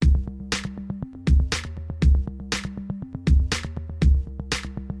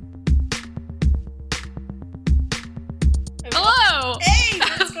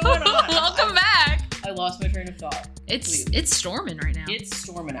lost my train of thought. It's storming right now. It's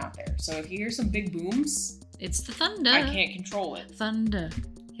storming out there. So if you hear some big booms, it's the thunder. I can't control it. Thunder.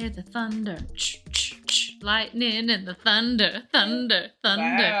 Hear the thunder. Ch-ch-ch. Lightning and the thunder. Thunder. Thunder.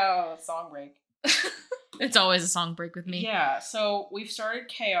 Wow, song break. It's always a song break with me. Yeah, so we've started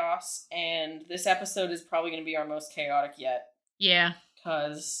chaos, and this episode is probably going to be our most chaotic yet. Yeah.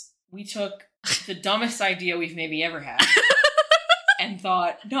 Because we took the dumbest idea we've maybe ever had and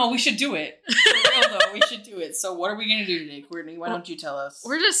thought, no, we should do it. For real, though, we should do it. So what are we going to do today, Kourtney? Why don't you tell us?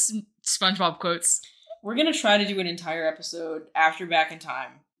 We're just SpongeBob quotes. We're going to try to do an entire episode after Back in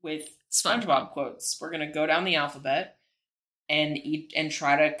Time with SpongeBob quotes. We're going to go down the alphabet and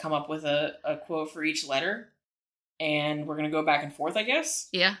try to come up with a quote for each letter. And we're going to go back and forth, I guess.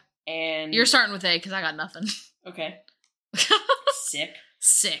 Yeah. And you're starting with A because I got nothing. Okay.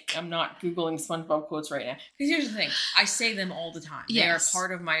 Sick. I'm not Googling SpongeBob quotes right now. Because here's the thing. I say them all the time. Yes. They are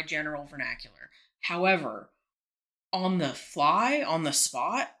part of my general vernacular. However, on the fly, on the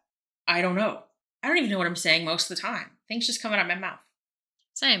spot, I don't know. I don't even know what I'm saying most of the time. Things just come out of my mouth.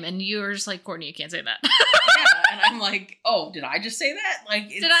 Same. And you were just like, Kourtney, you can't say that. Yeah. And I'm like, oh, did I just say that? Like,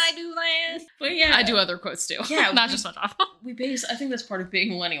 did I do that? But yeah. I do other quotes too. Yeah. Not just SpongeBob. I think that's part of being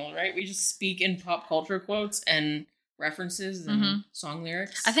millennial, right? We just speak in pop culture quotes and references and song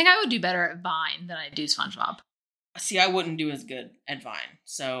lyrics. I think I would do better at Vine than I do SpongeBob. See, I wouldn't do as good at Vine.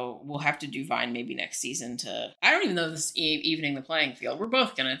 So we'll have to do Vine maybe next season I don't even know this evening the playing field. This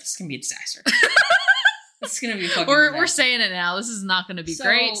is going to be a disaster. It's going to be fucking We're saying it now. This is not going to be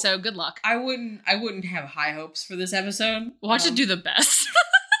great, so good luck. I wouldn't have high hopes for this episode. Watch it do the best.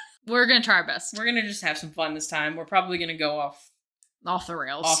 We're going to try our best. We're going to just have some fun this time. We're probably going to go off the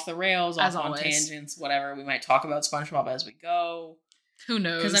rails. Off on tangents, whatever. We might talk about SpongeBob as we go. Who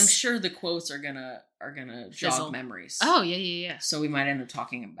knows? Because I'm sure the quotes are gonna jog memories. Oh, yeah. So we might end up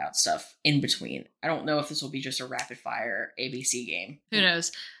talking about stuff in between. I don't know if this will be just a rapid fire ABC game. Who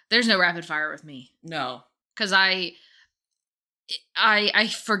knows? There's no rapid fire with me. No. Because I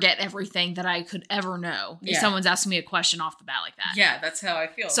forget everything that I could ever know if someone's asking me a question off the bat like that. Yeah, that's how I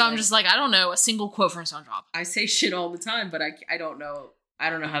feel. So I'm just like, I don't know a single quote from SpongeBob. I say shit all the time, but I don't know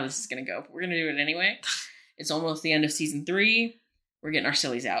how this is gonna go. But we're gonna do it anyway. It's almost the end of season 3. We're getting our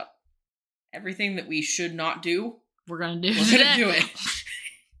sillies out. Everything that we should not do, we're gonna do. We're gonna do it.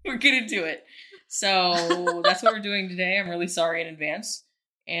 We're gonna do it. So that's what we're doing today. I'm really sorry in advance.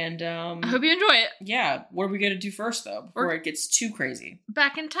 And I hope you enjoy it. Yeah. What are we gonna do first though, before it gets too crazy?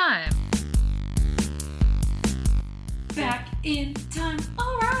 Back in time. Back in time.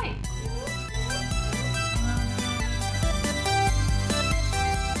 All right.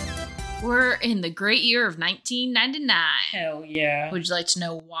 We're in the great year of 1999. Hell yeah. Would you like to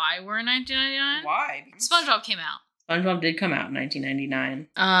know why we're in 1999? Why? SpongeBob came out. SpongeBob did come out in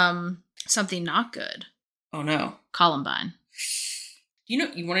 1999. Something not good. Oh no. Columbine.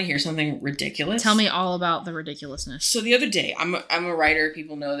 You want to hear something ridiculous? Tell me all about the ridiculousness. So the other day, I'm a writer.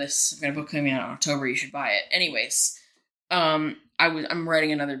 People know this. I've got a book coming out in October. You should buy it. Anyways, I'm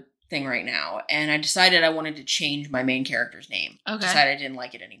writing another thing right now, and I decided I wanted to change my main character's name. Okay. Decided I didn't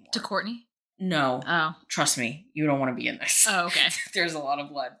like it anymore. To Kourtney? No. Oh. Trust me, you don't want to be in this. Oh, okay. There's a lot of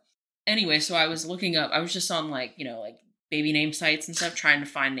blood. Anyway, so I was looking up. I was just on like baby name sites and stuff, trying to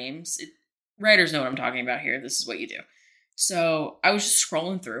find names. Writers know what I'm talking about here. This is what you do. So I was just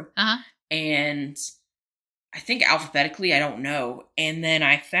scrolling through, and I think alphabetically, I don't know. And then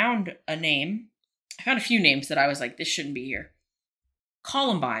I found a name. I found a few names that I was like, this shouldn't be here.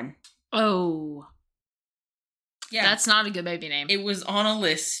 Columbine. Oh. Yeah. That's not a good baby name. It was on a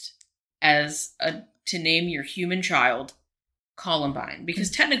list to name your human child Columbine. Because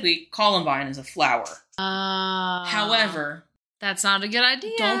technically, Columbine is a flower. However. That's not a good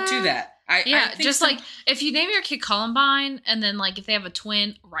idea. Don't do that. I think just like, if you name your kid Columbine, and then like, if they have a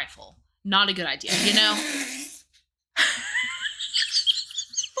twin, Rifle. Not a good idea, you know?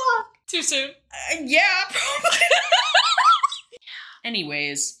 Fuck. Too soon. Yeah, probably.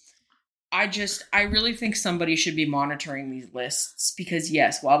 Anyways, I really think somebody should be monitoring these lists because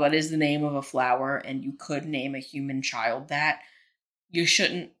yes, while that is the name of a flower and you could name a human child that, you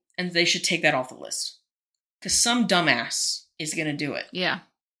shouldn't, and they should take that off the list. Because some dumbass is going to do it. Yeah.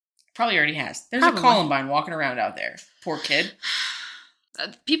 Probably already has. There's a Columbine walking around out there. Poor kid.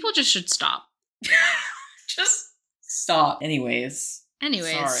 People just should stop. Just stop. Anyways.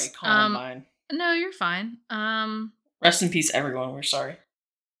 Sorry, Columbine. No, you're fine. Rest in peace, everyone. We're sorry.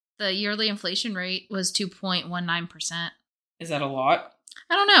 The yearly inflation rate was 2.19%. Is that a lot?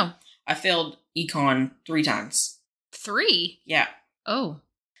 I don't know. I failed econ 3 times. 3? Yeah. Oh,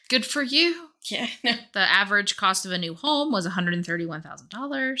 good for you. Yeah. The average cost of a new home was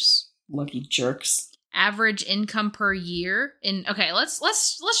 $131,000. Lucky jerks. Average income per year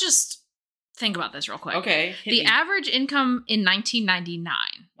let's just think about this real quick. Okay. The average income in 1999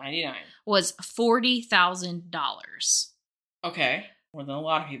 was $40,000. Okay. More than a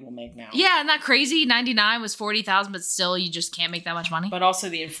lot of people make now. Yeah, isn't that crazy? 99 was 40,000, but still you just can't make that much money. But also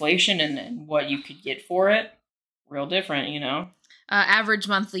the inflation and what you could get for it, real different, you know? Average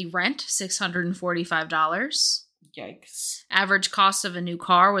monthly rent, $645. Yikes. Average cost of a new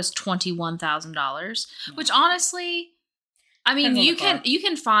car was $21,000, which honestly, I mean, you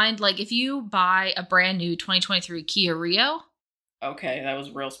can find, like, if you buy a brand new 2023 Kia Rio. Okay, that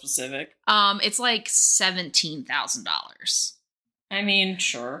was real specific. It's like $17,000. I mean,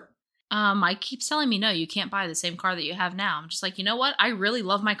 sure. Mike keeps telling me, no, you can't buy the same car that you have now. I'm just like, you know what? I really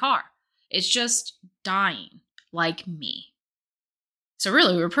love my car. It's just dying like me. So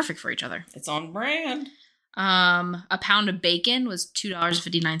really, we were perfect for each other. It's on brand. A pound of bacon was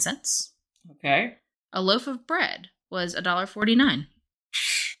 $2.59. Okay. A loaf of bread was $1.49.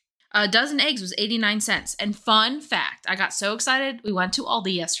 A dozen eggs was 89 cents. And fun fact, I got so excited. We went to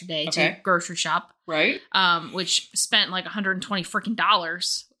Aldi yesterday to grocery shop. Right. Which spent like $120 freaking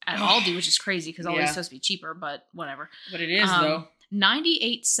dollars at Aldi, which is crazy because Aldi's supposed to be cheaper, but whatever. But it is, though.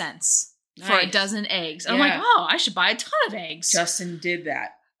 98 cents for a dozen eggs. I'm like, I should buy a ton of eggs. Justin did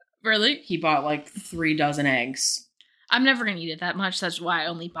that. Really? He bought like 3 dozen eggs. I'm never going to eat it that much. That's why I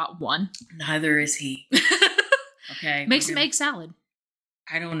only bought one. Neither is he. Okay. Make some egg salad.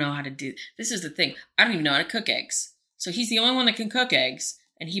 I don't know how to do. This is the thing. I don't even know how to cook eggs. So he's the only one that can cook eggs,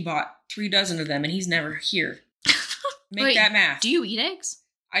 and he bought 3 dozen of them, and he's never here. Make that math. Do you eat eggs?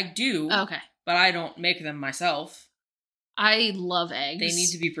 I do. Oh, okay. But I don't make them myself. I love eggs. They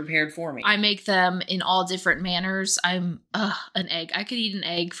need to be prepared for me. I make them in all different manners. I'm an egg. I could eat an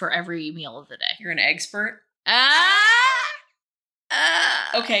egg for every meal of the day. You're an expert?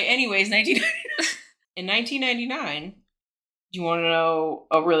 Okay, anyways, in 1999, do you want to know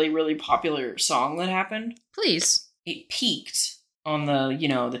a really, really popular song that happened? Please. It peaked on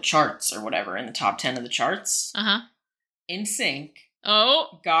the charts or whatever, in the top 10 of the charts. Uh-huh. NSYNC.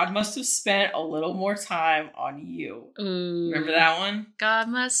 Oh. God Must Have Spent a Little More Time on You. Ooh. Remember that one? God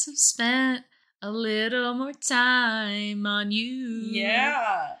must have spent a little more time on you.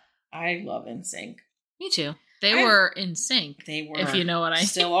 Yeah. I love NSYNC. Me too. They were in sync. They were. If you know what I mean.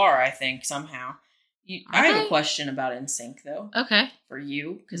 Still are, I think, somehow. I have a question about NSYNC, though. Okay. For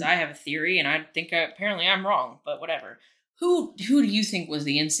you, because I have a theory, and I think apparently I'm wrong, but whatever. Who do you think was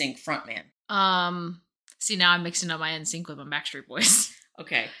the NSYNC frontman? See, now I'm mixing up my NSYNC with my Backstreet Boys.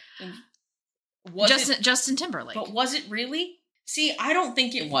 Okay. Justin Timberlake. But was it really? See, I don't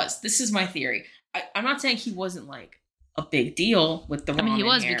think it was. This is my theory. I'm not saying he wasn't, like, a big deal with the he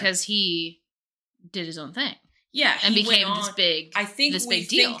was hair. Because he did his own thing. Yeah. And became this big deal. I think we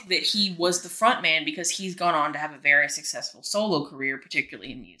think that he was the frontman because he's gone on to have a very successful solo career,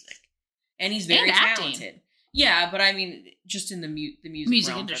 particularly in music. And he's very talented. Acting. Yeah, but I mean, just in the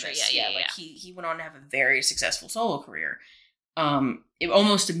music industry. Yeah. Like he went on to have a very successful solo career.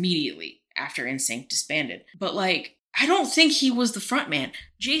 Almost immediately after NSYNC disbanded. But like, I don't think he was the frontman.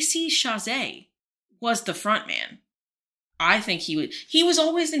 JC Chasez was the frontman. I think he was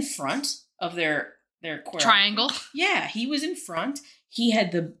always in front of their triangle. Yeah, he was in front. He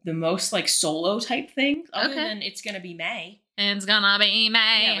had the most like solo type thing. Other than It's Gonna Be May. It's gonna be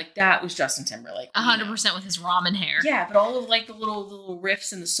May. Yeah, like that was Justin Timberlake. 100% with his ramen hair. Yeah, but all of like the little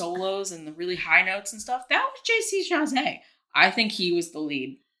riffs and the solos and the really high notes and stuff, that was JC Chasez. I think he was the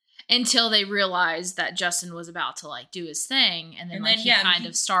lead. Until they realized that Justin was about to like do his thing, and then he kind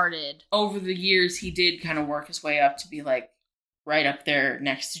of started. Over the years, he did kind of work his way up to be like right up there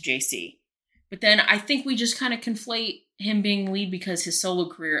next to JC. But then I think we just kind of conflate him being lead because his solo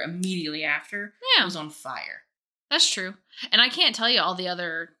career immediately after was on fire. That's true. And I can't tell you all the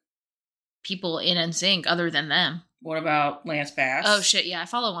other people in NSYNC other than them. What about Lance Bass? Oh, shit. Yeah, I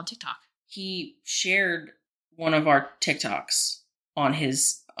follow him on TikTok. He shared one of our TikToks on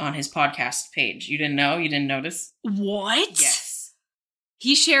his podcast page. You didn't know? You didn't notice? What? Yes.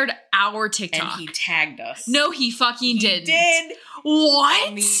 He shared our TikTok. And he tagged us. No, he fucking didn't. He did.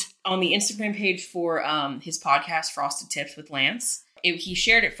 What? On the Instagram page for his podcast, Frosted Tips with Lance. He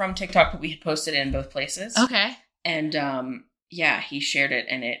shared it from TikTok, but we had posted it in both places. Okay. And he shared it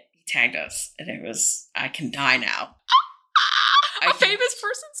and he tagged us. And it was, I can die now. A famous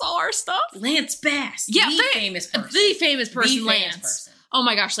person saw our stuff? Lance Bass. Yeah, the famous person. The famous person, Lance. Famous person. Oh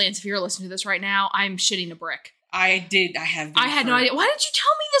my gosh, Lance, if you're listening to this right now, I'm shitting a brick. I had no idea. Why did you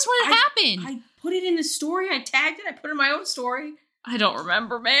tell me this when it happened? I put it in the story. I tagged it. I put it in my own story. I don't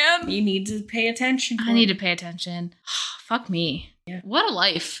remember, man. You need to pay attention. I need to pay attention. Fuck me. Yeah. What a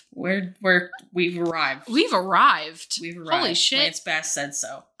life. We've arrived. We've arrived. Holy shit. Lance Bass said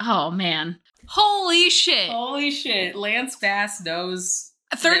so. Oh, man. Holy shit. Holy shit. Lance Bass knows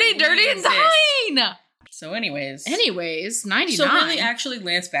 30, Dirty, and Dying. So anyways, 99. So really, actually,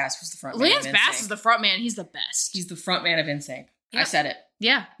 Lance Bass was the front man. Lance Bass is the front man. He's the best. He's the front man of NSYNC. Yep. I said it.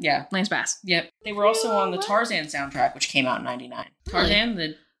 Yeah. Yeah. Lance Bass. Yep. They were also on the Tarzan soundtrack, which came out in 99. Really? Tarzan,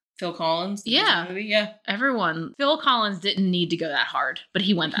 the Phil Collins movie. Yeah. Everyone. Phil Collins didn't need to go that hard, but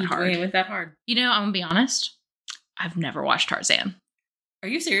he went that hard. He went that hard. You know, I'm going to be honest. I've never watched Tarzan. Are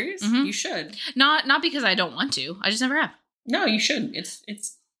you serious? Mm-hmm. You should. Not because I don't want to. I just never have. No, you should. It's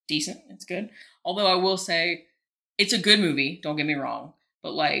decent. It's good. Although I will say, it's a good movie. Don't get me wrong.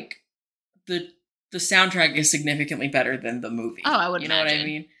 But like, the soundtrack is significantly better than the movie. Oh, I would imagine. You know what I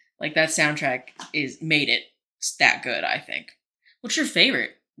mean? Like, that soundtrack made it that good, I think. What's your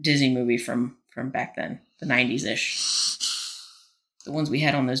favorite Disney movie from back then? The 90s-ish. The ones we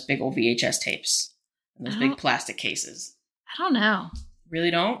had on those big old VHS tapes. And those big plastic cases. I don't know.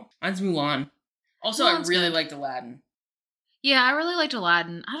 Really don't? Mine's Mulan. Also, I really liked Aladdin. Yeah, I really liked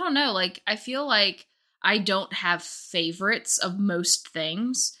Aladdin. I don't know. Like, I feel like I don't have favorites of most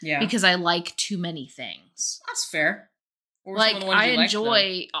things. Yeah. Because I like too many things. That's fair. Like, I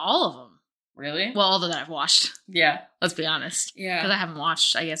enjoy all of them. Really? Well, all that I've watched. Yeah. Let's be honest. Yeah. Because I haven't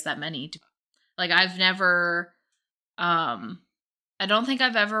watched, I guess, that many. Like, I've never, I don't think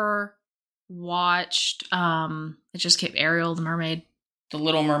I've ever watched, it just came, Ariel, the Mermaid. The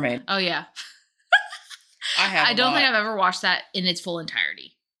Little Mermaid. Oh, yeah. I don't think I've ever watched that in its full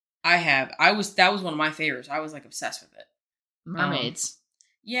entirety. I have. That was one of my favorites. I was like obsessed with it. Mermaids.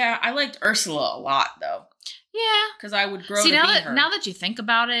 Yeah, I liked Ursula a lot though. Yeah, because I would grow. Now that you think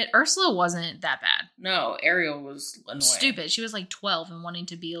about it, Ursula wasn't that bad. No, Ariel was annoying. Stupid. She was like 12 and wanting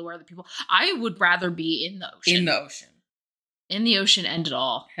to be where other people. I would rather be in the ocean. In the ocean, end it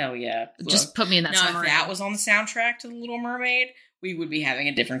all. Hell yeah! Just put me in that. Now, submarine. if that was on the soundtrack to The Little Mermaid, we would be having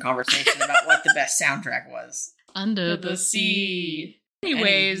a different conversation about what the best soundtrack was. Under the sea.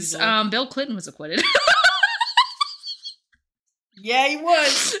 Anyways, Bill Clinton was acquitted. Yeah, he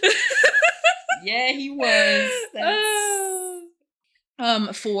was. Yeah, he was.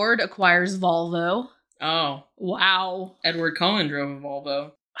 Ford acquires Volvo. Oh. Wow. Edward Cullen drove a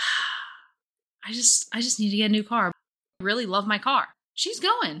Volvo. I just need to get a new car. I really love my car. She's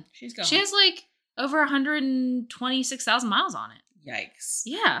going. She has like over 126,000 miles on it. Yikes.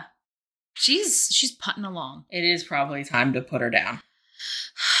 Yeah. She's putting along. It is probably time to put her down.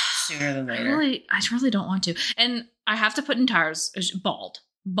 Sooner than later. I really don't want to. And I have to put in tires, bald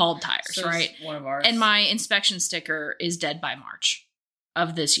tires, so right? One of ours. And my inspection sticker is dead by March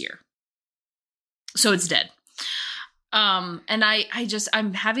of this year. So it's dead. And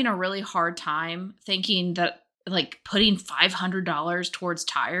I'm having a really hard time thinking that like putting $500 towards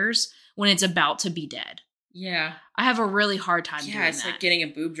tires when it's about to be dead. Yeah. I have a really hard time doing that. Yeah, it's like getting a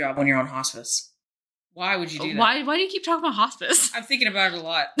boob job when you're on hospice. Why would you do that? Why do you keep talking about hospice? I'm thinking about it a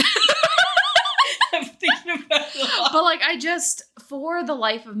lot. But like, I just, for the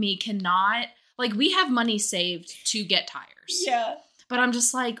life of me, cannot, like, we have money saved to get tires. Yeah. But I'm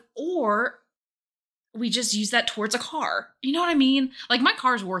just like, or we just use that towards a car. You know what I mean? Like, my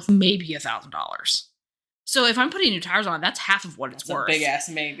car's worth maybe $1,000. So if I'm putting new tires on, that's half of what it's worth. That's a big ass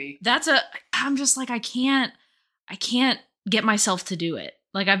maybe. I'm just like, I can't get myself to do it.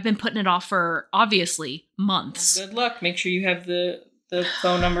 Like, I've been putting it off for, obviously, months. Well, good luck. Make sure you have the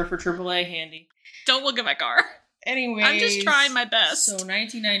phone number for AAA handy. Don't look at my car. Anyways. I'm just trying my best. So,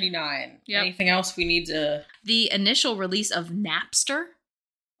 1999. Yep. Anything else we need to... The initial release of Napster.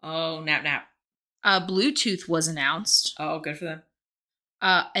 Oh, Nap. Bluetooth was announced. Oh, good for them.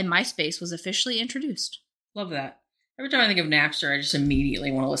 And MySpace was officially introduced. Love that. Every time I think of Napster, I just immediately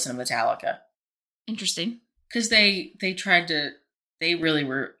want to listen to Metallica. Interesting. Because they really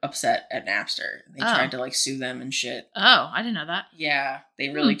were upset at Napster. They tried to like sue them and shit. Oh, I didn't know that. Yeah, they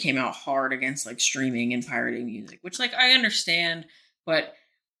really came out hard against like streaming and pirating music, which like I understand, but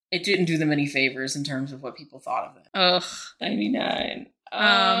it didn't do them any favors in terms of what people thought of it. Ugh. 99.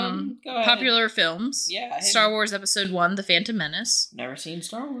 Popular films. Yeah. Star Wars Episode 1, The Phantom Menace. Never seen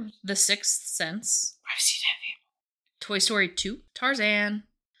Star Wars. The Sixth Sense. I've seen that. Toy Story 2. Tarzan.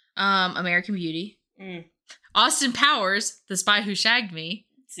 American Beauty. Austin Powers, The Spy Who Shagged Me.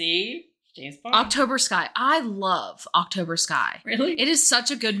 See? James Bond. October Sky. I love October Sky. Really? It is such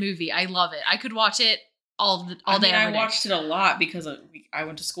a good movie. I love it. I could watch it all day, every day. I watched it a lot because I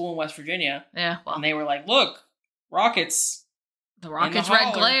went to school in West Virginia. Yeah. Well. And they were like, look, rockets. The rocket's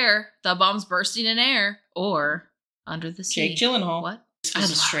red glare. The bombs bursting in air. Or Under the Sea. Jake Gyllenhaal. What? This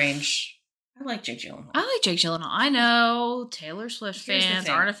was I I like Jake Gyllenhaal. I like Jake Gyllenhaal. I know Taylor Swift Here's the fans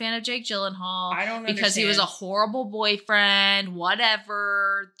thing. aren't a fan of Jake Gyllenhaal. I don't because he was a horrible boyfriend.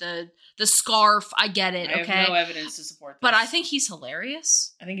 Whatever. The scarf. I get it. I okay. have no evidence to support this. But I think he's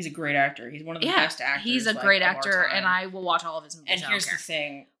hilarious. I think he's a great actor. He's one of the best actors. He's a great actor, and I will watch all of his movies. And here's the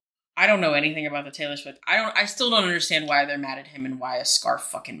thing. I don't know anything about the Taylor Swift. I still don't understand why they're mad at him and why a scarf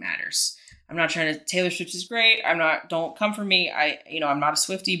fucking matters. I'm not trying to. Taylor Swift is great. Don't come for me. I'm not a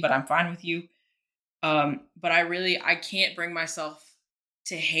Swiftie, but I'm fine with you. But I can't bring myself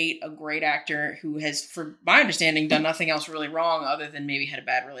to hate a great actor who has, for my understanding, done nothing else really wrong other than maybe had a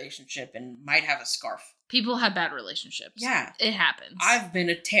bad relationship and might have a scarf. People have bad relationships. Yeah. It happens. I've been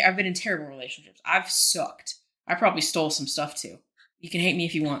in terrible relationships. I've sucked. I probably stole some stuff too. You can hate me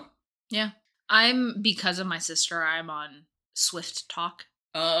if you want. Yeah. Because of my sister, I'm on Swift Talk.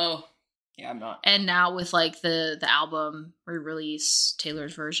 Oh. Yeah, I'm not. And now with like the album re-release,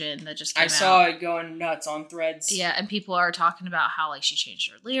 Taylor's version that just came out. I saw it going nuts on Threads. Yeah, and people are talking about how like she changed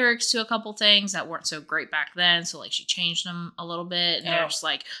her lyrics to a couple things that weren't so great back then. So like she changed them a little bit. And they're just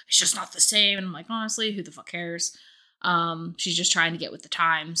like, it's just not the same. And I'm like, honestly, who the fuck cares? She's just trying to get with the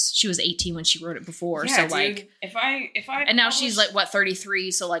times. She was 18 when she wrote it before. Yeah, so dude, like if I and now she's like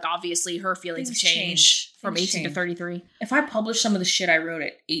 33, so like obviously her feelings have changed from 18 to 33. If I publish some of the shit I wrote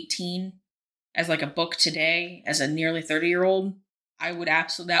at 18 as like a book today as a nearly 30-year-old, I would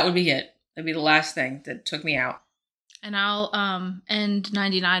that would be it. That'd be the last thing that took me out. And I'll end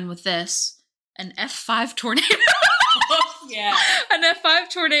 99 with this. An F5 tornado. Yeah. An F5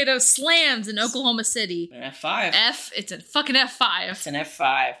 tornado slams in Oklahoma City. An F5. It's a fucking F5. It's an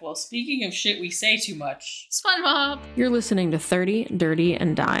F5. Well, speaking of shit we say too much. SpongeBob. You're listening to 30, Dirty,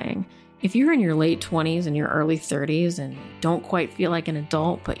 and Dying. If you're in your late 20s and your early 30s and don't quite feel like an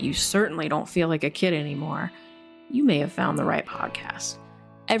adult, but you certainly don't feel like a kid anymore, you may have found the right podcast.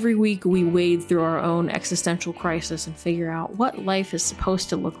 Every week we wade through our own existential crisis and figure out what life is supposed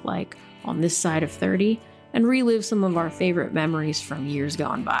to look like on this side of 30 and relive some of our favorite memories from years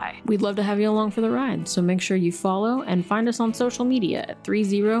gone by. We'd love to have you along for the ride, so make sure you follow and find us on social media at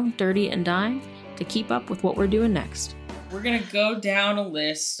 30 Dirty and Dying to keep up with what we're doing next. We're going to go down a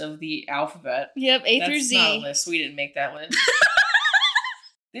list of the alphabet. Yep, A through Z. That's not a list. We didn't make that list.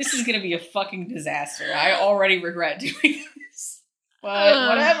 This is going to be a fucking disaster. I already regret doing this. But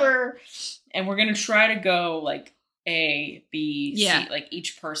whatever. And we're going to try to go like A, B, C. Like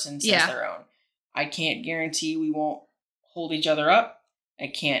each person says their own. I can't guarantee we won't hold each other up.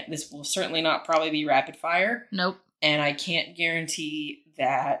 This will certainly not probably be rapid fire. Nope. And I can't guarantee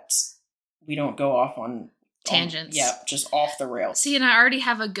that we don't go off on tangents. Just off the rails. See, and I already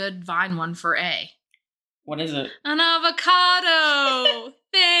have a good Vine one for A. What is it? An avocado!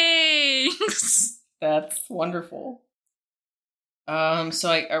 Thanks! That's wonderful.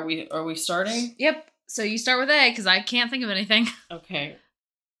 So are we starting? Yep. So you start with A, because I can't think of anything. Okay.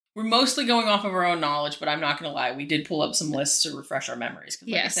 We're mostly going off of our own knowledge, but I'm not going to lie. We did pull up some lists to refresh our memories.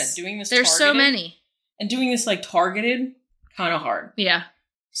 Because like I said, doing this there's so many. And doing this like targeted, kind of hard. Yeah.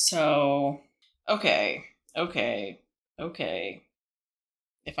 So, okay.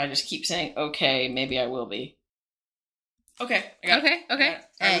 If I just keep saying okay, maybe I will be. Okay. Okay.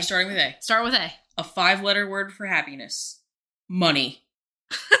 Are we starting with A? Start with A. A 5-letter word for happiness. Money.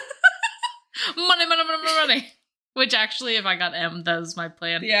 Money. Which actually, if I got M, that was my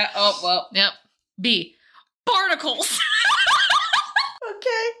plan. Yeah. Oh, well. Yep. B. Barnacles.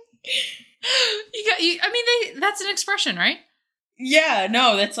 Okay. That's an expression, right? Yeah,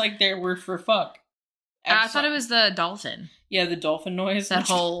 no, that's like their word for fuck. I thought it was the dolphin. Yeah, the dolphin noise. That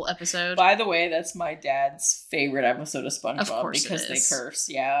whole episode. By the way, that's my dad's favorite episode of SpongeBob. Of course because it is. They curse.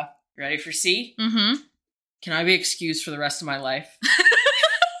 Yeah. Ready for C? Mm-hmm. Can I be excused for the rest of my life?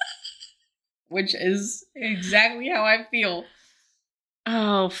 Which is exactly how I feel.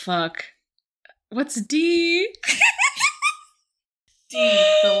 Oh, fuck. What's D? D.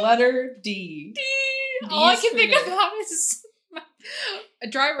 The letter D. D. All I can think about is a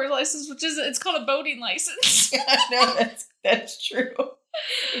driver's license, it's called a boating license. Yeah, no, that's true.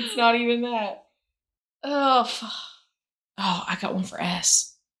 It's not even that. Oh, I got one for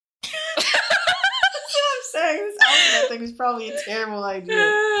S. That's what I'm saying. This alphabet thing is probably a terrible idea.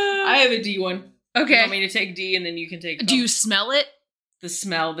 I have a D one. Okay. You want me to take D and then you can take... Do you smell it? The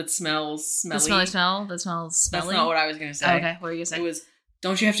smell that smells smelly. The smelly smell that smells smelly? That's not what I was going to say. Oh, okay, what were you going to say? It was,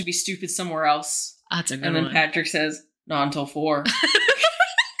 don't you have to be stupid somewhere else? That's a good one. And then one. Patrick says, not until 4.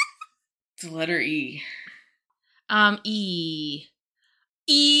 The letter E. E.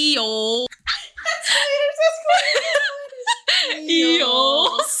 Eel.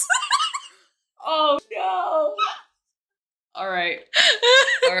 Eels. Oh, no. All right.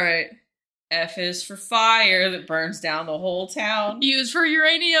 F is for fire that burns down the whole town. U is for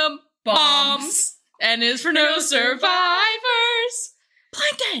uranium bombs. N is for no survivors.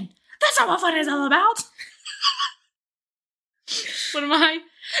 Plankton! That's not what fun is all about. What am I?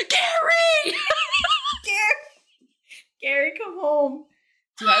 Gary! Gary, come home.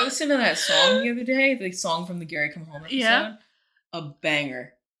 Dude, I listened to that song the other day, the song from the Gary Come Home episode. Yeah. A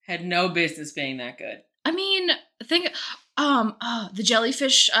banger. Had no business being that good. I mean, think, the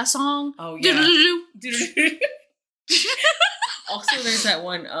jellyfish song. Oh, yeah. Do-do-do-do. Also, there's that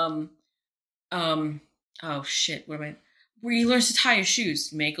one, oh shit, what am I? Where he learns to tie his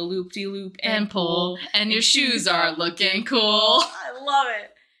shoes. Make a loop-de-loop And pull, and your shoes are looking cool. I love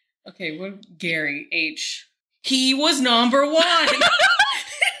it. Okay, what? Gary H. He was number one.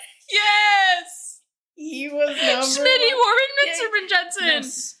 Yes! He was number Smitty one. Warman Jensen. No,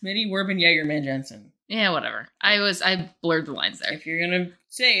 Smitty Werben Jagerman Jensen. Yeah, whatever. I blurred the lines there. If you're gonna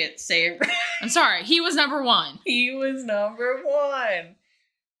say it right. I'm sorry. He was number one. He was number one.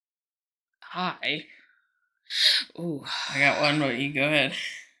 Hi. Ooh, I got one, but you go ahead.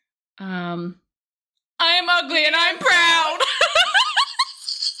 I am ugly and I'm proud.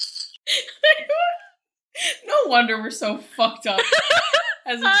 No wonder we're so fucked up.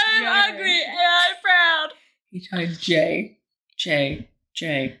 As a I'm generation. ugly and I'm proud. He tried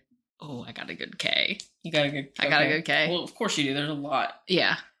J. Oh, I got a good K. You got a good. I got a good K. Well, of course you do. There's a lot.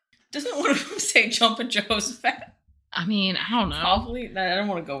 Yeah. Doesn't one of them say Jumpin' Jehoshaphat? I mean, I don't know. Probably. I don't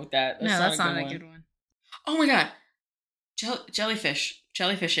want to go with that. That's not a good one. Oh my god.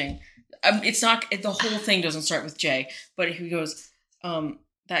 Jellyfishing. It's not. The whole thing doesn't start with J, but he goes,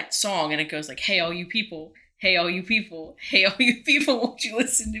 that song, and it goes like, "Hey, all you people. Hey, all you people. Hey, all you people. Won't you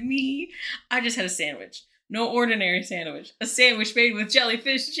listen to me? I just had a sandwich. No ordinary sandwich. A sandwich made with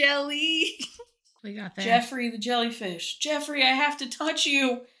jellyfish jelly." We got there. Jeffrey the jellyfish. Jeffrey, I have to touch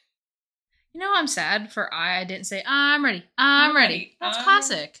you. You know, I'm sad for I didn't say, I'm ready. I'm ready. That's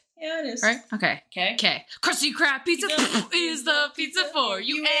classic. Yeah, it is. Right? Okay. Okay. Okay. Krusty Krab pizza is the pizza for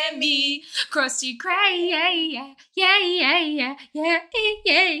you and me. Krusty Krab, yeah.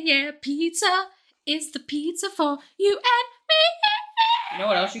 Pizza is the pizza for you and me. You know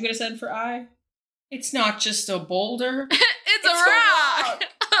what else you could have said for I? It's not just a boulder. It's a rock.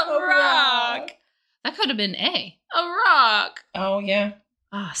 A rock. That could have been A rock. Oh, yeah.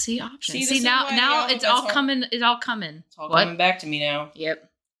 Ah, see options. See, See now it's all coming. It's all coming. It's all coming back to me now. Yep.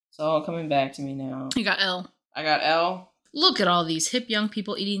 It's all coming back to me now. You got L. I got L. Look at all these hip young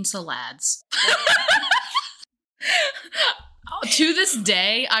people eating salads. To this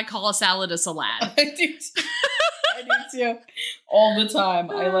day, I call a salad a salad. I do too. I do too. All the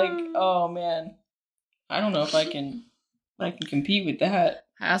time. I oh man. I don't know if I can compete with that.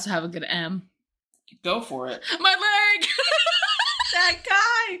 I also have a good M. Go for it. My leg! That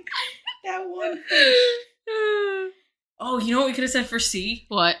guy! That one fish. Oh, you know what we could have said for C?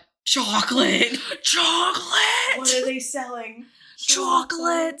 What? Chocolate! Chocolate! What are they selling?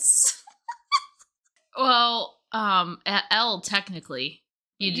 Chocolates! Well, L technically.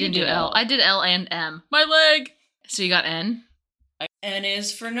 You didn't do L. I did L and M. My leg! So you got N? N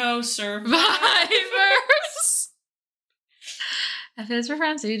is for no survivors. F is for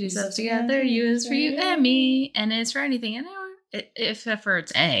friends who do stuff together. U is for you and me. N is for anything. And if for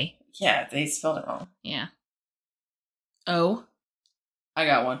it's A. Yeah, they spelled it wrong. Yeah. O. I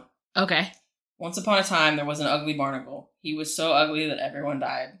got one. Okay. Once upon a time, there was an ugly barnacle. He was so ugly that everyone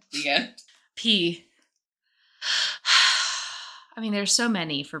died. The end. P. I mean, there's so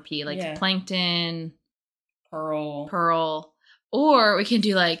many for P. Like plankton. Pearl. Or we can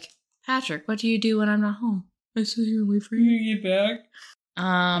do like, Patrick, what do you do when I'm not home? I sit here and wait for you to get back.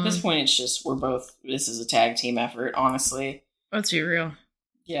 At this point, it's just this is a tag team effort, honestly. Let's be real.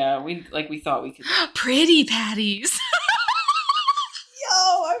 Yeah, we thought we could. Pretty patties. Yo,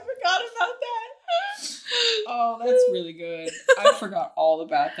 I forgot about that. Oh, that's really good. I forgot all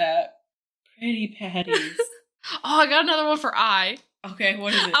about that. Pretty patties. Oh, I got another one for I. Okay,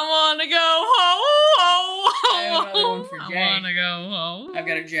 what is it? I wanna go home. I have another one for J. I wanna go home. I've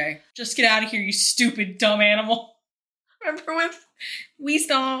got a J. Just get out of here, you stupid, dumb animal. Remember when we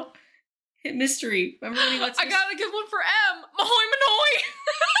saw Hit Mystery? Remember when he lets I got a good one for M. Mahoy Manoy.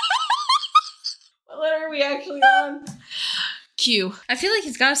 What letter are we actually on? Q. I feel like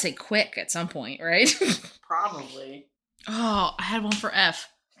he's got to say quick at some point, right? Probably. Oh, I had one for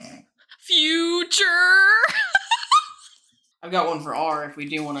F. Future. I've got one for R if we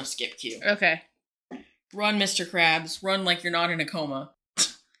do want to skip Q. Okay. Run, Mr. Krabs. Run like you're not in a coma.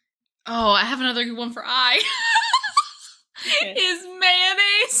 Oh, I have another good one for I. Okay. Is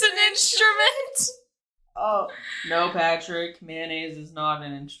mayonnaise an instrument? Oh, no, Patrick. Mayonnaise is not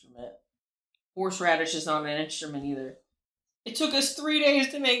an instrument. Horseradish is not an instrument either. It took us 3 days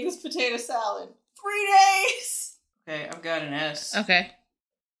to make this potato salad. 3 days! Okay, I've got an S. Okay.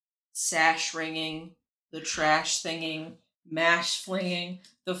 Sash ringing, the trash thinging, mash flinging,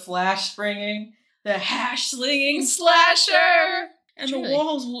 the flash springing, the hash slinging slasher, and Truly. the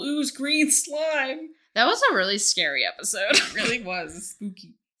walls will ooze green slime. That was a really scary episode. It really was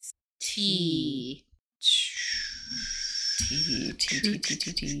spooky. T.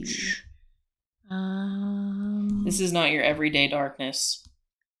 This is not your everyday darkness.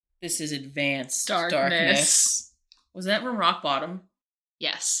 This is advanced darkness. Was that from Rock Bottom?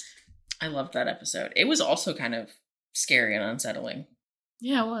 Yes. I loved that episode. It was also kind of scary and unsettling.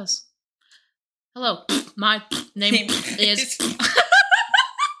 Yeah, it was. Hello. My name is...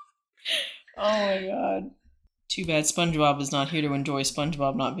 Oh my god. Too bad SpongeBob is not here to enjoy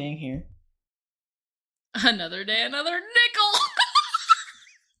SpongeBob not being here. Another day, another nickel.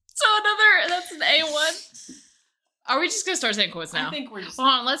 So that's an A1. Are we just gonna start saying quotes now? I think we're just... Hold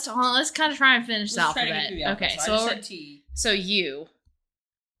on, let's kind of try and finish the alphabet. Okay, so I just said T. So you.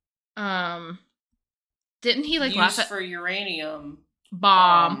 Didn't he Used laugh at for uranium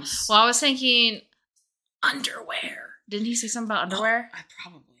bombs? Well, I was thinking underwear. Didn't he say something about underwear? I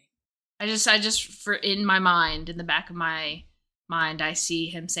probably. I just for in my mind, in the back of my mind, I see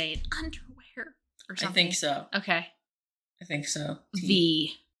him saying underwear or something. I think so. Okay. I think so. T.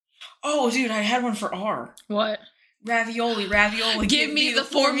 V. Oh, dude, I had one for R. What? Ravioli. Give me the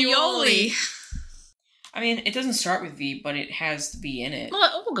formioli. I mean, it doesn't start with V, but it has the V in it.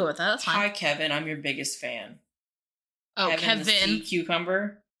 Well, we'll go with that. That's fine. Hi, Kevin. I'm your biggest fan. Oh, The sea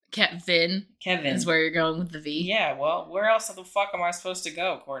cucumber. Kevin is where you're going with the V. Yeah, well, where else the fuck am I supposed to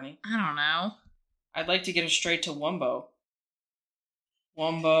go, Kourtney? I don't know. I'd like to get it straight to Wumbo.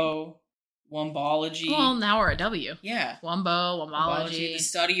 Wumbology. Well, now we're at W. Yeah. Wumbology. The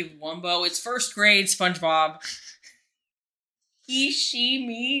study of Wumbo. It's first grade, SpongeBob. He, she,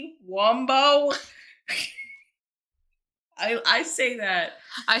 me, Wumbo. I say that.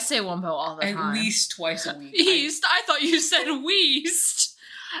 I say Wumbo all the time. At least twice a week. East. I thought you said Weast.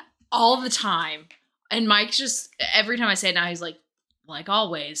 All the time. And Mike just, every time I say it now, he's like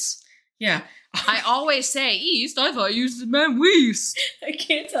always. Yeah. I always say East. I thought you meant Weast. I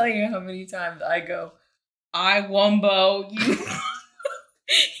can't tell you how many times I go, I Wumbo, you...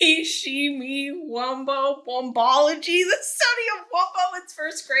 He, she, me, Wumbo, Wumbology, the study of Wumbo. It's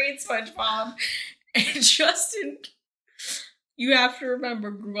first grade, SpongeBob. And Justin, you have to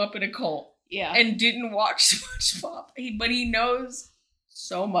remember, grew up in a cult. Yeah. And didn't watch SpongeBob. But he knows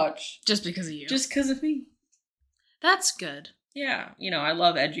so much. Just because of you. Just because of me. That's good. Yeah. You know, I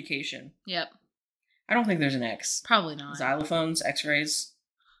love education. Yep. I don't think there's an X. Probably not. Xylophones, X-rays,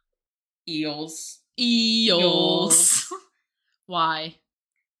 eels. Why?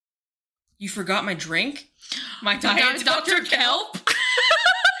 You forgot my drink? My diet Dr. Kelp?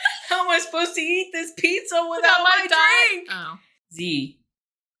 How am I supposed to eat this pizza without my drink? Oh. Z.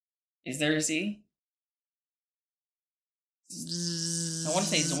 Is there a Z? I want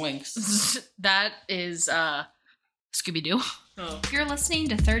to say Zoinks. That is Scooby-Doo. Oh. You're listening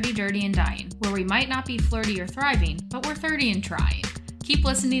to 30 Dirty and Dying, where we might not be flirty or thriving, but we're 30 and trying. Keep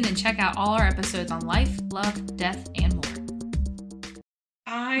listening and check out all our episodes on life, love, death, and more.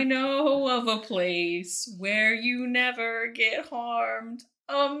 I know of a place where you never get harmed.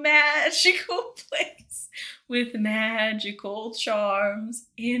 A magical place with magical charms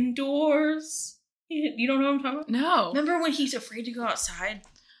indoors. You don't know what I'm talking about? No. Remember when he's afraid to go outside?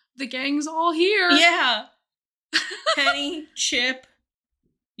 The gang's all here. Yeah. Penny, Chip,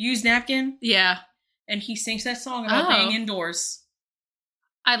 use napkin. Yeah. And he sings that song about being indoors.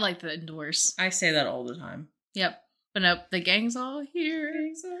 I like the indoors. I say that all the time. Yep. But nope, the gang's all here.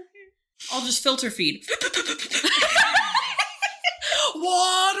 I'll just filter feed.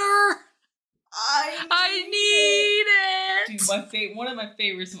 Water! I need it! Dude, one of my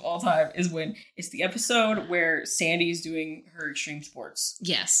favorites of all time is when it's the episode where Sandy's doing her extreme sports.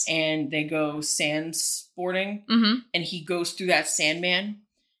 Yes. And they go sand sporting. Mm-hmm. And he goes through that Sandman.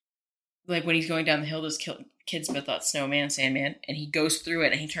 Like when he's going down the hill, those kids both thought Snowman, Sandman. And he goes through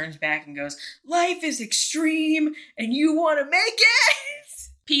it and he turns back and goes, life is extreme and you want to make it!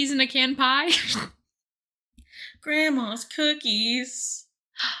 Peas in a can pie? Grandma's cookies.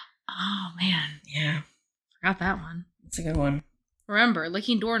 Oh, man. Yeah. Forgot that one. That's a good one. Remember,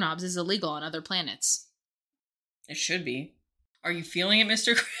 licking doorknobs is illegal on other planets. It should be. Are you feeling it,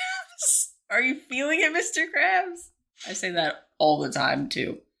 Mr. Krabs? Are you feeling it, Mr. Krabs? I say that all the time,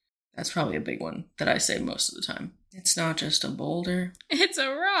 too. That's probably a big one that I say most of the time. It's not just a boulder. It's a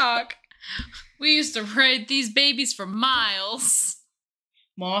rock. We used to ride these babies for miles.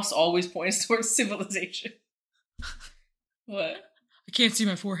 Moss always points towards civilization. What? I can't see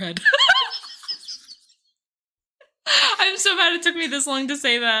my forehead. I'm so mad it took me this long to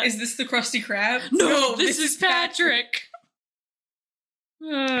say that. Is this the Krusty Krab? No, this is Patrick.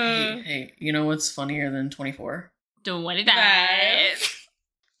 Hey, you know what's funnier than 24? 25.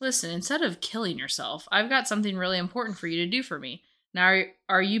 Listen, instead of killing yourself, I've got something really important for you to do for me. Now,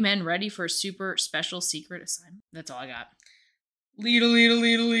 are you men ready for a super special secret assignment? That's all I got.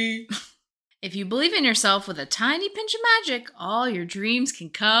 Leedle. If you believe in yourself with a tiny pinch of magic, all your dreams can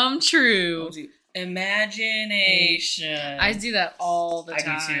come true. Imagination. I do that all the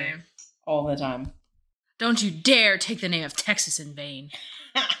time. I do too. All the time. Don't you dare take the name of Texas in vain.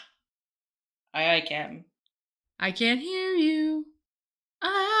 Aye, Captain. I can't hear you.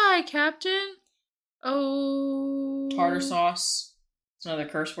 Aye, Captain. Oh. Tartar sauce. It's another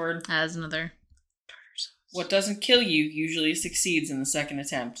curse word. That's another tartar sauce. What doesn't kill you usually succeeds in the second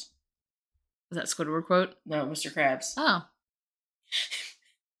attempt. Is that Squidward quote? No, Mr. Krabs. Oh.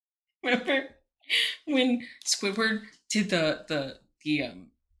 Remember when Squidward did the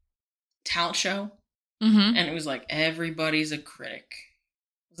talent show? Mm-hmm. And it was like, everybody's a critic.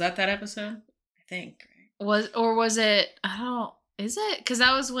 Was that episode? I think, right? Was it, I don't know, is it? Because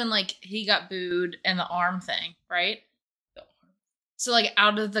that was when, like, he got booed and the arm thing, right? So, like,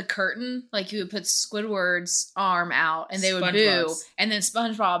 out of the curtain, like, you would put Squidward's arm out and they would boo. And then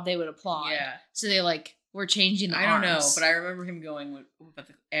SpongeBob, they would applaud. Yeah. So they, like, were changing the arms. I don't know, but I remember him going,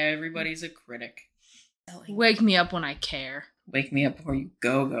 everybody's a critic. Wake me up when I care. Wake me up before you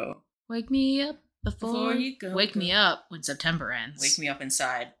go. Wake me up before you go. Wake me up when September ends. Wake me up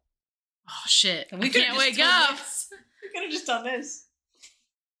inside. Oh, shit. We can't wake up. We could have just done this.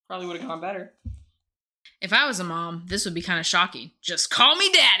 Probably would have gone better. If I was a mom, this would be kind of shocking. Just call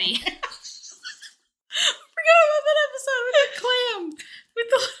me daddy. I forgot about that episode with the clam. With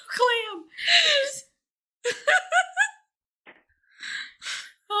the little clam.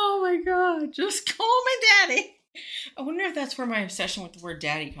 Oh my god. Just call me daddy. I wonder if that's where my obsession with the word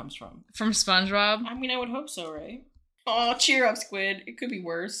daddy comes from. From SpongeBob? I mean, I would hope so, right? Oh, cheer up, Squid. It could be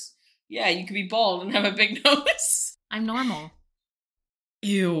worse. Yeah, you could be bald and have a big nose. I'm normal.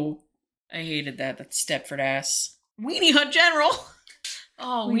 Ew. I hated that. That Stepford ass. Weenie Hut General.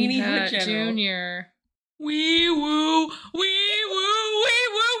 Oh, Weenie Hut General. Junior. Wee woo, wee woo, wee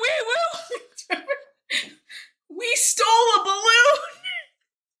woo, wee woo. We stole a balloon.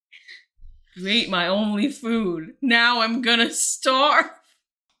 You ate my only food. Now I'm gonna starve.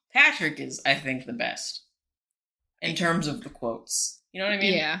 Patrick is, I think, the best. In terms of the quotes. You know what I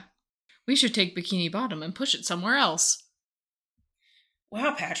mean? Yeah. We should take Bikini Bottom and push it somewhere else.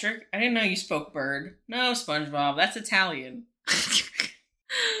 Wow, Patrick. I didn't know you spoke bird. No, SpongeBob. That's Italian.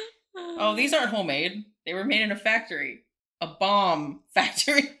 Oh, these aren't homemade. They were made in a factory. A bomb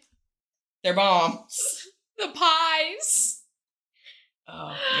factory. They're bombs. The pies.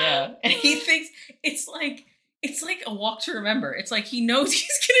 Oh, yeah. And he thinks it's like a walk to remember. It's like he knows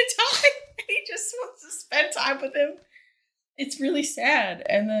he's gonna die and he just wants to spend time with him. It's really sad.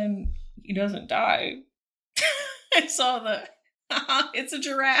 And then he doesn't die. I saw it's a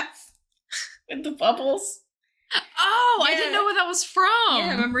giraffe with the bubbles. Oh, Yeah. I didn't know what that was from.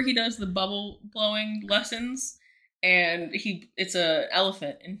 Yeah, remember he does the bubble blowing lessons and it's an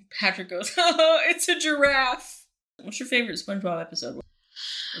elephant and Patrick goes, oh, it's a giraffe. What's your favorite SpongeBob episode?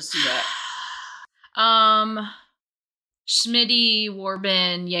 Let's do that. Schmitty,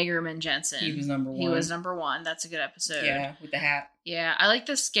 Warbin, Jaegerman, Jensen. He was number one. That's a good episode. Yeah, with the hat. Yeah, I like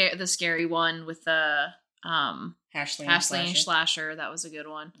the scary one with the Hashling and Slasher. That was a good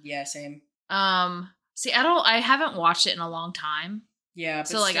one. Yeah, same. See, I haven't watched it in a long time. Yeah, but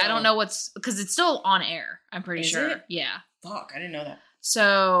so like I don't know because it's still on air. I'm pretty sure. It? Yeah. Fuck, I didn't know that.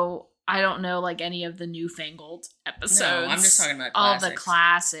 So I don't know like any of the newfangled episodes. No, I'm just talking about all classics. the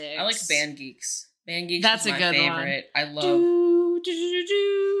classics. I like Band Geeks. Band Geeks That's is my a good favorite. one. I love.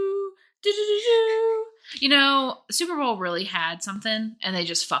 You know, Super Bowl really had something, and they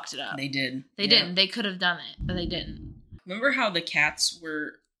just fucked it up. They did. They didn't. They could have done it, but they didn't. Remember how the cats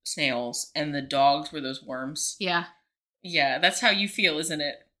were snails and the dogs were those worms? Yeah. Yeah, that's how you feel, isn't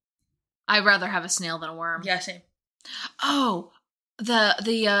it? I'd rather have a snail than a worm. Yeah, same. Oh, the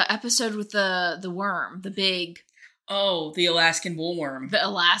episode with the worm, the big. Oh, the Alaskan bullworm. The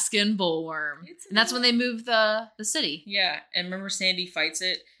Alaskan bullworm. And that's when they moved the city. Yeah, and remember Sandy fights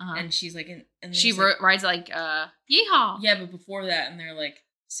it, and she's like, and she rides like, yeehaw. Yeah, but before that, and they're like,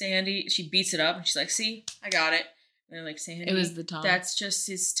 Sandy, she beats it up, and she's like, see, I got it. And they're like, Sandy, it was the tongue. That's just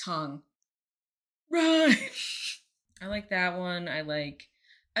his tongue. Right. I like that one. I like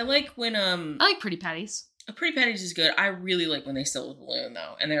when I like Pretty Patties. Pretty Patties is good. I really like when they steal a balloon,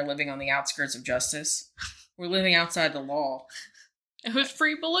 though, and they're living on the outskirts of justice. We're living outside the law. It was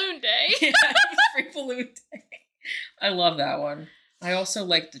Free Balloon Day. Yeah, it was Free Balloon Day. I love that one. I also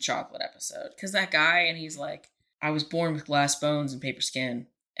like the chocolate episode, because that guy, and he's like, I was born with glass bones and paper skin.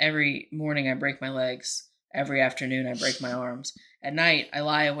 Every morning I break my legs. Every afternoon I break my arms. At night I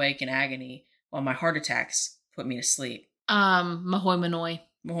lie awake in agony while my heart attacks put me to sleep. Mahoy Manoy.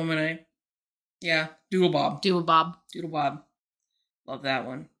 Mahoy Manoy. Yeah, Doodle Bob. Doodle Bob. Doodle Bob. Love that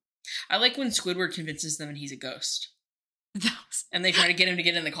one. I like when Squidward convinces them and he's a ghost. And they try to get him to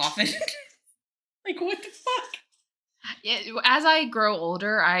get in the coffin. Like, what the fuck? Yeah, as I grow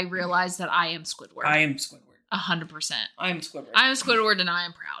older, I realize that I am Squidward. I am Squidward. 100%. I am Squidward. I am Squidward and I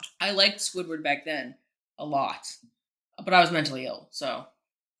am proud. I liked Squidward back then a lot. But I was mentally ill, so.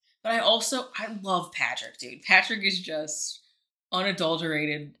 But I love Patrick, dude. Patrick is just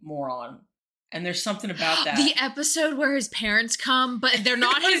unadulterated moron. And there's something about that. The episode where his parents come, but they're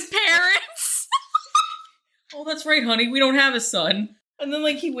not his parents. Oh, that's right, honey. We don't have a son. And then,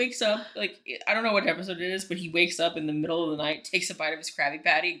 like, he wakes up, like, I don't know what episode it is, but he wakes up in the middle of the night, takes a bite of his Krabby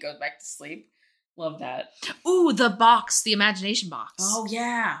Patty, and goes back to sleep. Love that. Ooh, the box, the imagination box. Oh,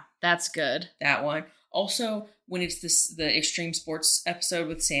 yeah. That's good. That one. Also, when it's the extreme sports episode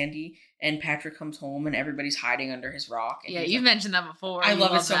with Sandy, and Patrick comes home, and everybody's hiding under his rock. And yeah, you've mentioned that before. I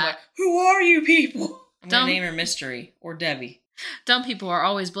love it so much. Who are you people? I'm Dumb. gonna name her Mystery, or Debbie. Dumb people are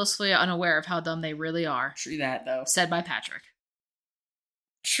always blissfully unaware of how dumb they really are. True that, though. Said by Patrick.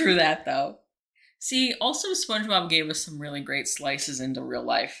 True that, though. See, also SpongeBob gave us some really great slices into real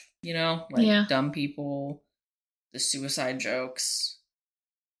life. You know? Like dumb people, the suicide jokes.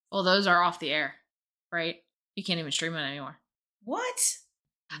 Well, those are off the air, right? You can't even stream it anymore. What?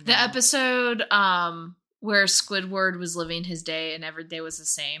 The episode where Squidward was living his day and every day was the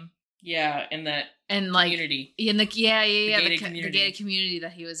same. Yeah, in that community. In the community. The gated community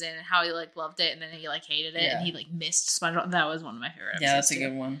that he was in, and how he like loved it, and then he like hated it, and he like missed SpongeBob. That was one of my favorite episodes. Yeah, that's a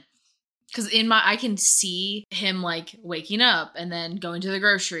good one. Because I can see him like waking up and then going to the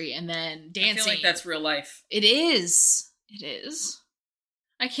grocery and then dancing. I feel like that's real life. It is. It is.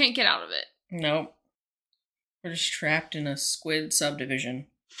 I can't get out of it. Nope. We're just trapped in a squid subdivision.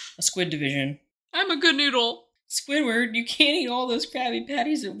 A squid division. I'm a good noodle. Squidward, you can't eat all those Krabby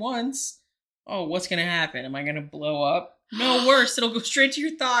Patties at once. Oh, what's gonna happen? Am I gonna blow up? No, worse. It'll go straight to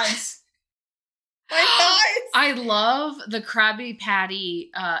your thighs. My thighs! I love the Krabby Patty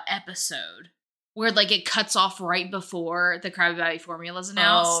episode where like it cuts off right before the Krabby Patty formula's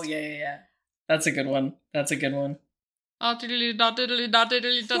announced. Oh, yeah. That's a good one. That's a good one.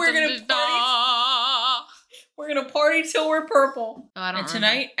 We're gonna party till we're purple. Oh, I don't and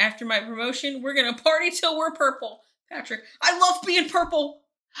tonight, after my promotion, we're gonna party till we're purple. Patrick, I love being purple.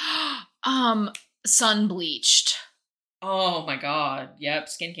 Sun bleached. Oh my god. Yep,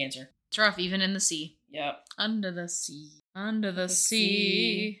 skin cancer. It's rough, even in the sea. Yep. Under the sea. Under the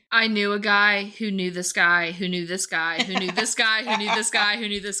sea. I knew a guy who knew this guy who knew this guy who knew this guy who knew this guy who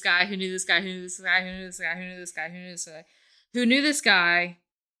knew this guy who knew this guy who knew this guy who knew this guy who knew this guy who knew this guy who knew this guy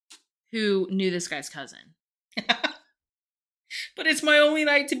who knew this guy's cousin. But it's my only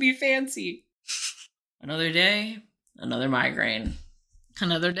night to be fancy. Another day, another migraine.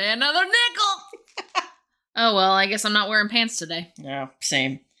 Another day, another nickel. Oh well, I guess I'm not wearing pants today. Yeah,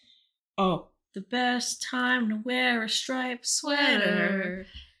 same. Oh, the best time to wear a striped sweater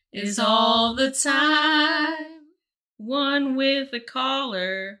is all the time. One with a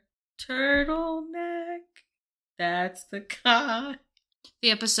collar, turtleneck. That's the kind. The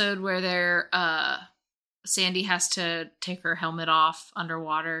episode where they're Sandy has to take her helmet off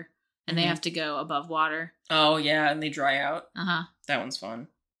underwater and they have to go above water. Oh yeah, and they dry out. Uh-huh. That one's fun.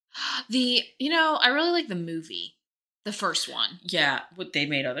 I really like the movie. The first one. Yeah, what, they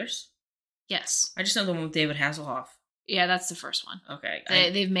made others? Yes. I just know the one with David Hasselhoff. Yeah, that's the first one. Okay.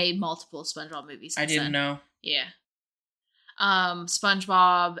 They've made multiple SpongeBob movies since I didn't know. Yeah.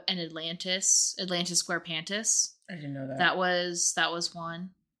 SpongeBob and Atlantis Squarepants. I didn't know that. That was one,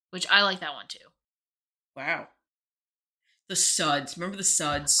 which I like that one too. Wow. The suds. Remember the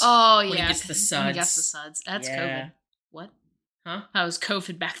suds? Oh, yeah. When he gets the suds. When he gets the suds. That's COVID. What? Huh? That was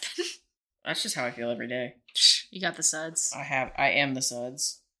COVID back then. That's just how I feel every day. You got the suds. I am the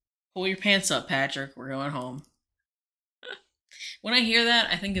suds. Pull your pants up, Patrick. We're going home. When I hear that,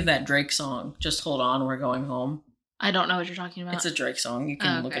 I think of that Drake song. Just hold on, we're going home. I don't know what you're talking about. It's a Drake song. You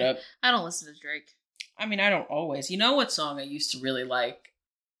can look it up. I don't listen to Drake. I mean, I don't always. You know what song I used to really like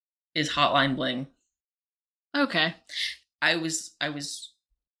is Hotline Bling. Okay. I was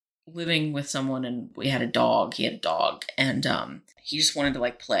living with someone and we had a dog. He had a dog and he just wanted to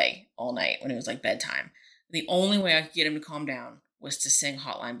like play all night when it was like bedtime. The only way I could get him to calm down was to sing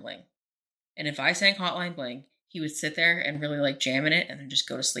Hotline Bling. And if I sang Hotline Bling, he would sit there and really like jam in it and then just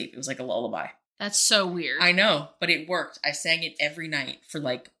go to sleep. It was like a lullaby. That's so weird. I know, but it worked. I sang it every night for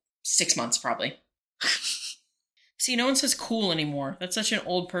like 6 months probably. See, no one says cool anymore. That's such an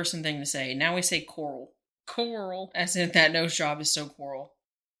old person thing to say. Now we say coral. Coral. As if that nose job is so coral.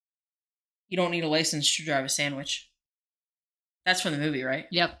 You don't need a license to drive a sandwich. That's from the movie, right?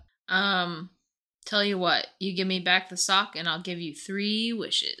 Yep. Tell you what, you give me back the sock and I'll give you 3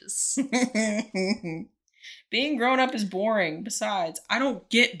 wishes. Being grown up is boring. Besides, I don't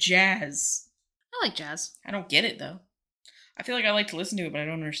get jazz. I like jazz. I don't get it, though. I feel like I like to listen to it, but I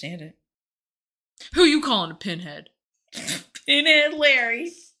don't understand it. Who you calling a pinhead? Pinhead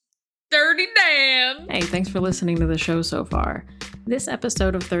Larry. Dirty Dan. Hey, thanks for listening to the show so far. This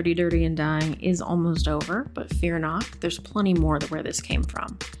episode of 30 Dirty and Dying is almost over, but fear not, there's plenty more where this came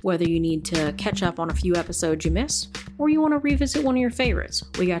from. Whether you need to catch up on a few episodes you missed, or you want to revisit one of your favorites,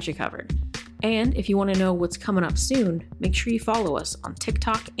 we got you covered. And if you want to know what's coming up soon, make sure you follow us on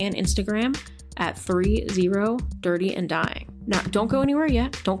TikTok and Instagram at 30 Dirty and Dying. Now, don't go anywhere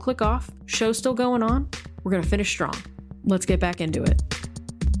yet. Don't click off. Show's still going on. We're going to finish strong. Let's get back into it.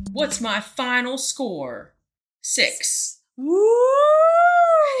 What's my final score? 6. Woo!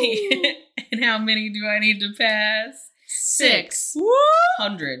 And how many do I need to pass? 6. Woo!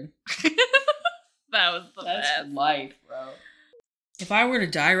 100. That was the That's best. life, bro. If I were to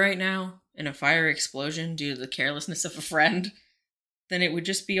die right now in a fire explosion due to the carelessness of a friend, then it would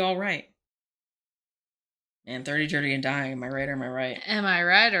just be all right. And 30 Dirty and Dying, am I right or am I right? Am I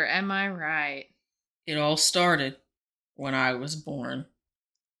right or am I right? It all started when I was born.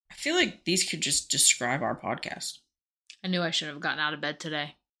 I feel like these could just describe our podcast. I knew I should have gotten out of bed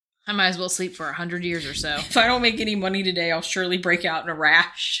today. I might as well sleep for 100 years or so. If I don't make any money today, I'll surely break out in a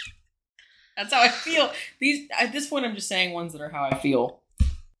rash. That's how I feel. These at this point, I'm just saying ones that are how I feel.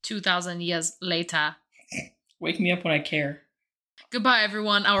 2,000 years later. Wake me up when I care. Goodbye,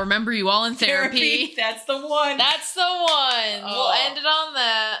 everyone. I'll remember you all in therapy. That's the one. That's the one. Oh. We'll end it on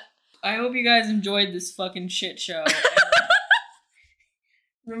that. I hope you guys enjoyed this fucking shit show.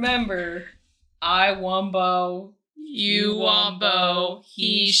 Remember, I wombo, you wombo,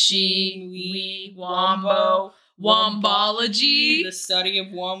 he, she, we wombo. Wombology. The study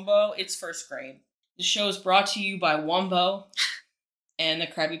of wombo. It's first grade. The show is brought to you by Wombo and the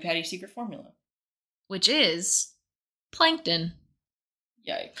Krabby Patty secret formula. Which is plankton.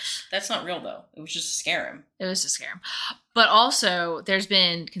 Yikes. That's not real, though. It was just to scare him. It was to scare him. But also, there's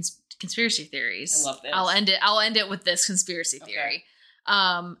been conspiracy theories. I love this. I'll end it with this conspiracy theory.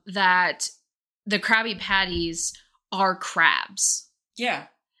 That the Krabby Patties are crabs. Yeah.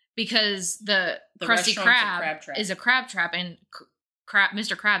 Because the Krusty restaurant's Krab is a crab trap, and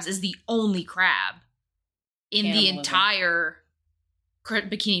Mr. Krabs is the only crab in the entire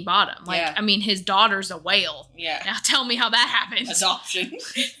Bikini Bottom. Like, Yeah. I mean, his daughter's a whale. Yeah. Now tell me how that happened. Adoption.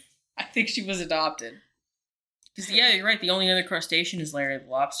 I think she was adopted. Because, yeah, you're right. The only other crustacean is Larry the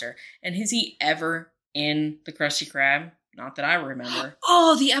Lobster. And is he ever in the Krusty Krab? Not that I remember.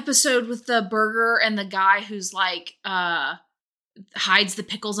 Oh, the episode with the burger and the guy who's like, hides the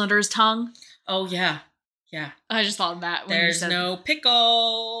pickles under his tongue. Oh, yeah. Yeah. I just thought of that. When There's no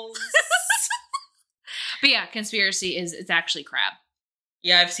pickles. But yeah, conspiracy is it's actually crab.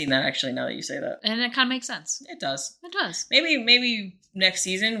 Yeah, I've seen that actually now that you say that. And it kind of makes sense. It does. It does. Maybe next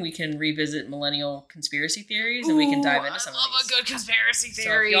season we can revisit millennial conspiracy theories and we can dive into some of these. I love a good conspiracy So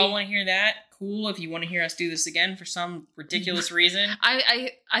theory. if y'all want to hear that, cool. If you want to hear us do this again for some ridiculous reason,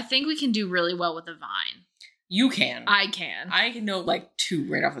 I think we can do really well with the Vine. you can. I can. I can know like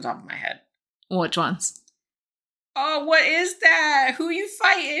 2 right off the top of my head. Which ones? Oh, what is that? Who you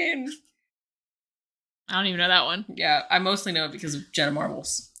fighting? I don't even know that one. Yeah, I mostly know it because of Jenna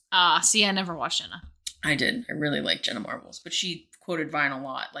Marbles. See, I never watched Jenna. I did. I really like Jenna Marbles, but she quoted Vine a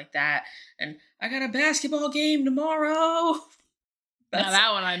lot, like that. And I got a basketball game tomorrow. Now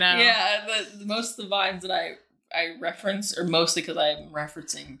that one I know. Yeah, most of the Vines that I reference are mostly because I'm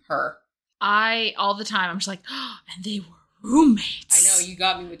referencing her. All the time, I'm just like, oh, and they were roommates. I know, you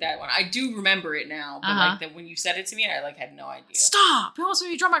got me with that one. I do remember it now, but like when you said it to me, I like had no idea. Stop! He wants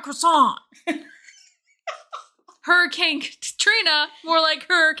me to drop my croissant. Hurricane Katrina, more like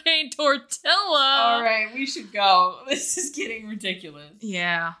Hurricane Tortilla. All right, we should go. This is getting ridiculous.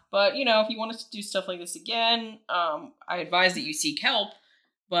 Yeah. But, if you want us to do stuff like this again, I advise that you seek help,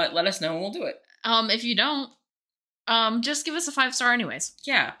 but let us know and we'll do it. If you don't, just give us a 5-star anyways.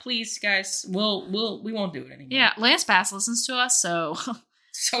 Yeah, please, guys. We won't do it anymore. Yeah, Lance Bass listens to us, so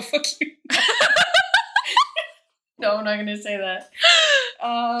So fuck you. No, I'm not gonna say that.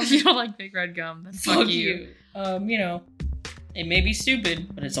 If you don't like big red gum, then fuck you. You know, it may be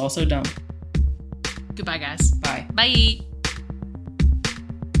stupid, but it's also dumb. Goodbye, guys. Bye. Bye.